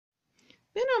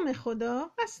به نام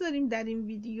خدا قصد داریم در این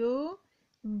ویدیو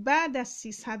بعد از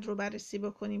 300 رو بررسی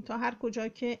بکنیم تا هر کجا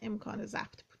که امکان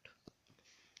ضبط بود.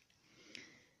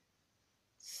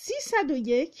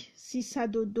 301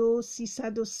 302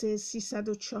 303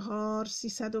 304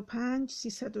 305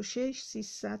 306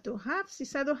 307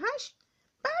 308.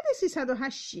 بعد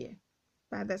 308 چیه؟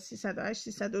 بعد از 308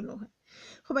 309.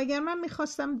 خب اگر من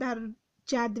میخواستم در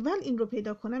جدول این رو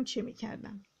پیدا کنم چه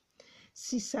میکردم؟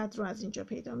 300 رو از اینجا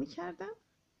پیدا میکردم،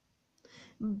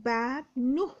 بعد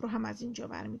 9 رو هم از اینجا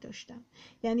برمی داشتم،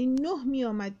 یعنی 9 می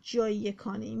آمد جای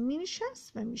یکانه این می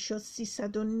نشست و می شد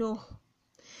 309.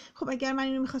 خب اگر من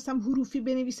اینو میخواستم حروفی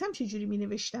بنویسم چه جوری می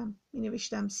نوشتم؟ می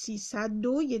نوشتم 302،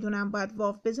 یه دونه هم باید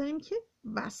واو بزنیم که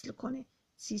وصل کنه،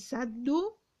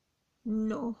 302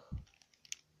 9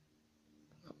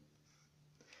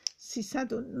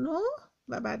 309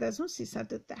 و بعد از اون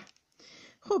 310.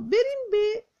 خب بریم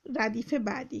به ردیف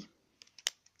بعدی.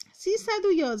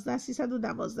 311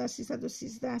 312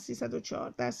 313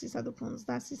 314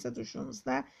 315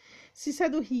 316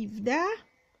 317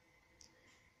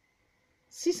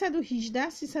 318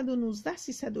 319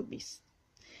 320.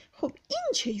 خب این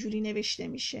چه جوری نوشته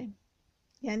میشه؟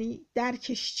 یعنی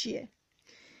درکش چیه؟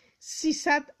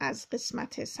 300 از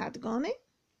قسمت صدگانه،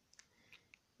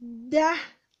 10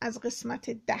 از قسمت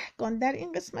دهگان در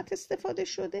این قسمت استفاده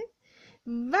شده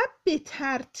و به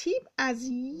ترتیب از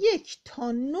 1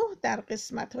 تا 9 در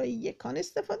قسمت‌های یکان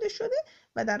استفاده شده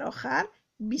و در آخر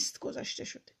 20 گذاشته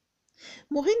شده.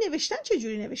 موقع نوشتن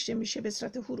چجوری نوشته میشه به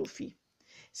صورت حروفی؟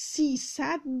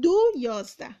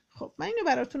 311. خب من اینو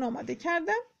براتون آماده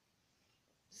کردم.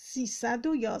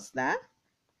 311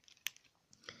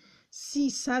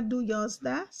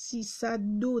 311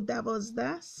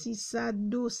 312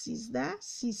 313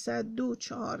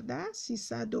 314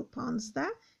 315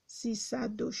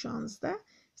 316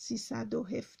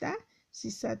 317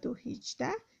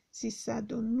 318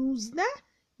 319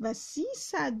 و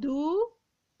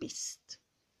 320.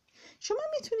 شما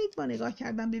میتونید با نگاه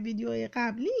کردن به ویدیوهای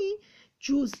قبلی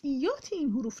جزئیات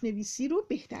این حروف نویسی رو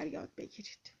بهتر یاد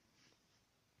بگیرید.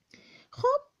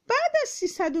 خب بعد از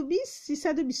 320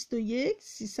 321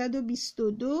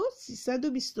 322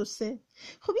 323.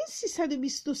 خب این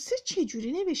 323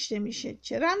 چجوری نوشته میشه؟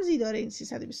 چه رمزی داره این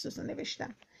 323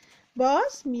 نوشتن؟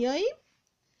 باز میاییم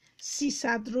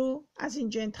 300 رو از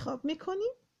اینجا انتخاب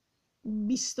میکنیم،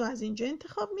 20 رو از اینجا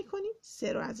انتخاب میکنیم،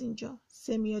 3 رو از اینجا،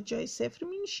 3 میاد جای 0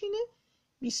 مینشینه،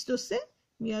 23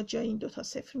 میاد جای این دوتا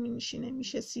 0 مینشینه،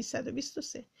 میشه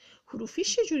 323.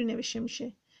 حروفیش چجوری نوشته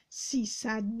میشه؟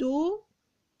 302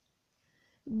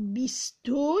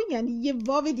 20، یعنی یه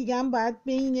واو دیگه هم باید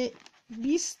بین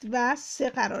 20 و 3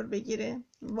 قرار بگیره.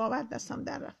 واو دستم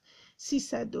در رفت.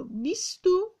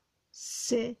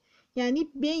 323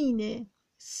 یعنی بین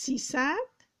 300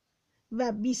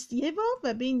 و 20 یه واو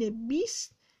و بین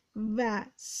 20 و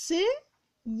 3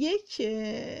 یک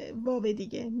واو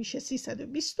دیگه، میشه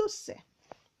 323.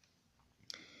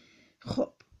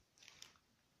 خب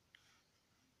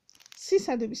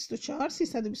 324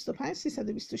 325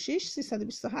 326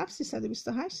 327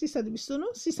 328 329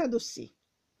 330.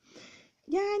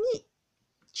 یعنی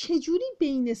چجوری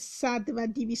بین 100 و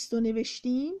 200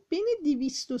 نوشتیم؟ بین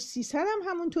 200 و 300 هم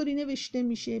همونطوری نوشته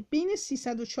میشه، بین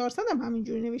 300 و 400 هم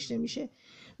همینجوری نوشته میشه.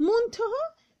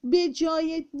 منتها به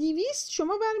جای 200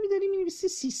 شما برمی‌داری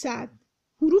می‌نویسی 300،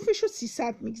 حروفش رو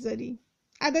 300 میگذاری،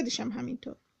 عددش هم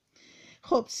همینطور.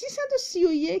 خب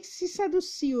 331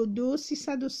 332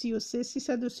 333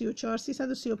 334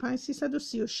 335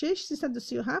 336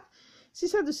 337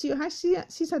 338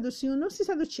 339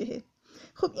 340.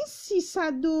 خب این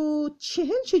 340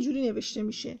 چجوری نوشته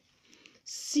میشه؟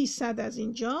 300 از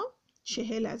اینجا،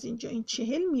 40 از اینجا، این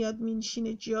 40 میاد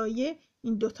مینشینه جای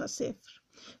این دوتا 0.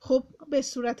 خب به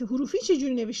صورت حروفی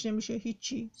چجوری نوشته میشه؟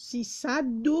 هیچی،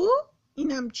 302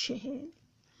 اینم 40.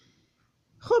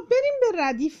 خب بریم به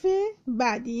ردیف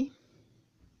بعدی.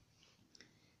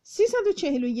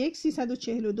 341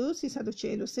 342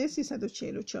 343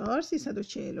 344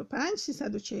 345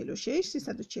 346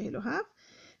 347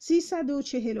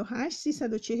 348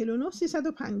 349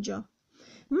 350.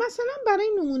 مثلا برای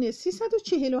نمونه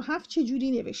 347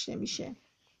 چجوری نوشته میشه؟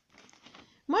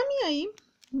 ما میاییم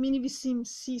مینویسیم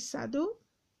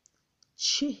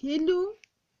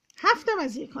 347 هم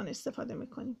از یکان استفاده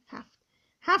میکنیم.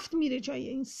 7 میره جای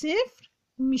این 0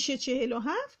 میشه 47،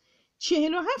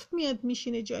 47 میاد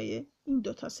میشینه جای این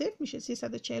دوتا 0 میشه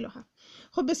 347.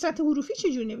 خب به صورت حروفی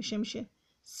چجوری نوشته میشه؟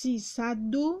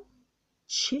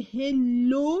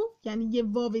 340، یعنی یه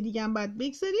واو دیگه هم باید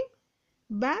بگذاریم،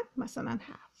 بعد مثلا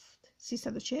 7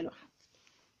 347.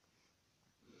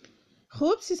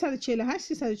 خب 348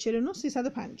 349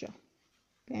 350.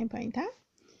 بیایم پایین تر.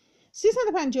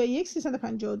 351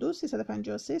 352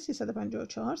 353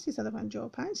 354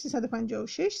 355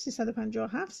 356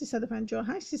 357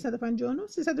 358 359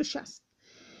 360.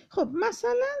 خب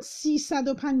مثلا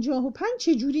 355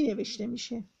 چجوری نوشته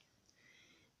میشه؟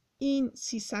 این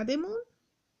 300مون،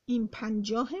 این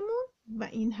 50مون و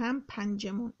این هم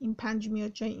 5مون. این 5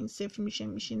 میاد جای این 0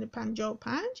 میشینه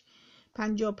 55.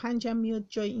 55 هم میاد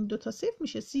جای این دو تا 0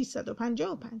 میشه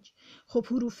 355. خب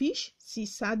حروفیش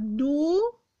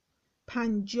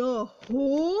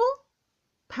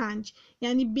 355.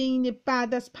 یعنی بین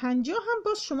بعد از 50 هم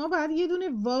باز شما باید یه دونه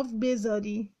واو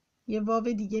بذاری، یه واو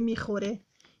دیگه میخوره.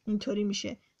 اینطوری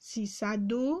میشه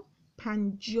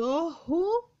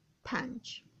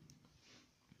 355.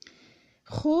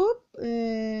 خب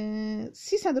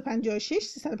 356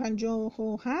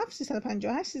 357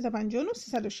 358 359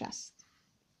 360.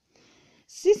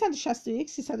 361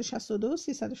 362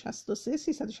 363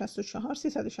 364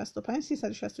 365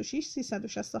 366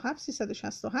 367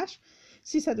 368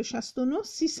 369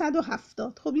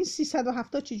 370. خب این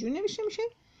 370 چجوری نوشته میشه؟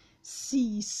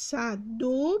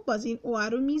 302 باز این او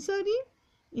رو میذاریم،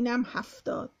 اینم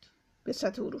 70 به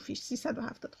صورت حروفیش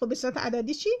 370. خب به صورت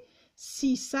عددی چی؟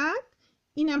 300،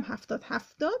 اینم 70.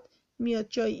 70 میاد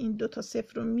جای این دو تا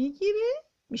 0 رو میگیره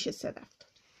میشه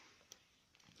 370.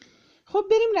 خب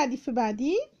بریم ردیف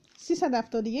بعدی.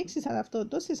 371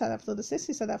 372 373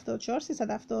 374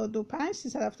 375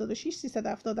 376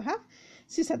 377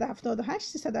 378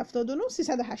 379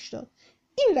 380.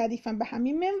 این ردیف هم به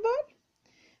همین منوال.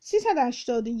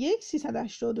 381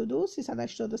 382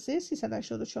 383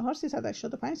 384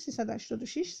 385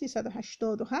 386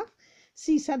 387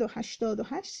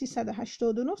 388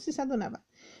 389 390.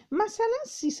 مثلا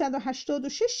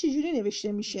 386 چجوری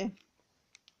نوشته میشه؟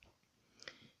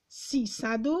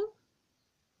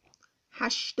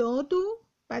 380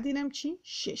 بعد اینم چی؟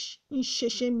 6. این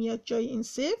 6 میاد جای این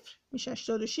 0 میشه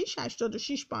 86.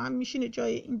 86 با هم میشینه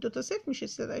جای این دو تا 0 میشه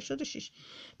 386.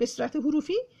 به صورت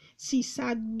حروفی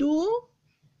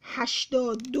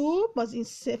 382 باز این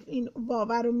 0 این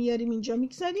واو رو میاریم اینجا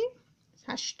میگذاریم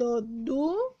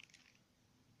 82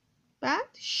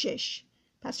 بعد 6.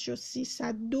 پس شد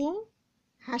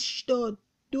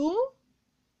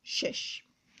 386.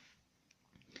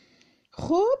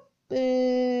 خب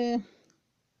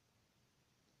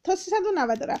تا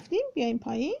 390 رفتیم. بیایم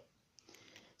پایین.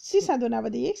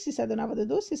 391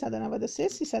 392 393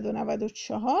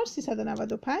 394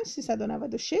 395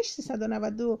 396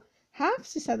 397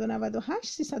 398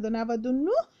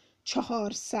 399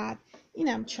 400.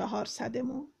 اینم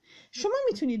 400مون. شما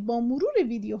میتونید با مرور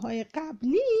ویدیوهای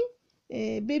قبلی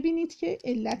ببینید که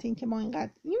علت این که ما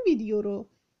اینقدر این ویدیو رو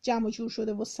جمع جور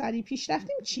شده و سریع پیش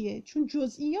رفتیم چیه؟ چون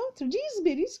جزئیات ریز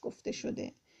به ریز گفته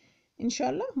شده.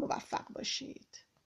 انشالله موفق باشید.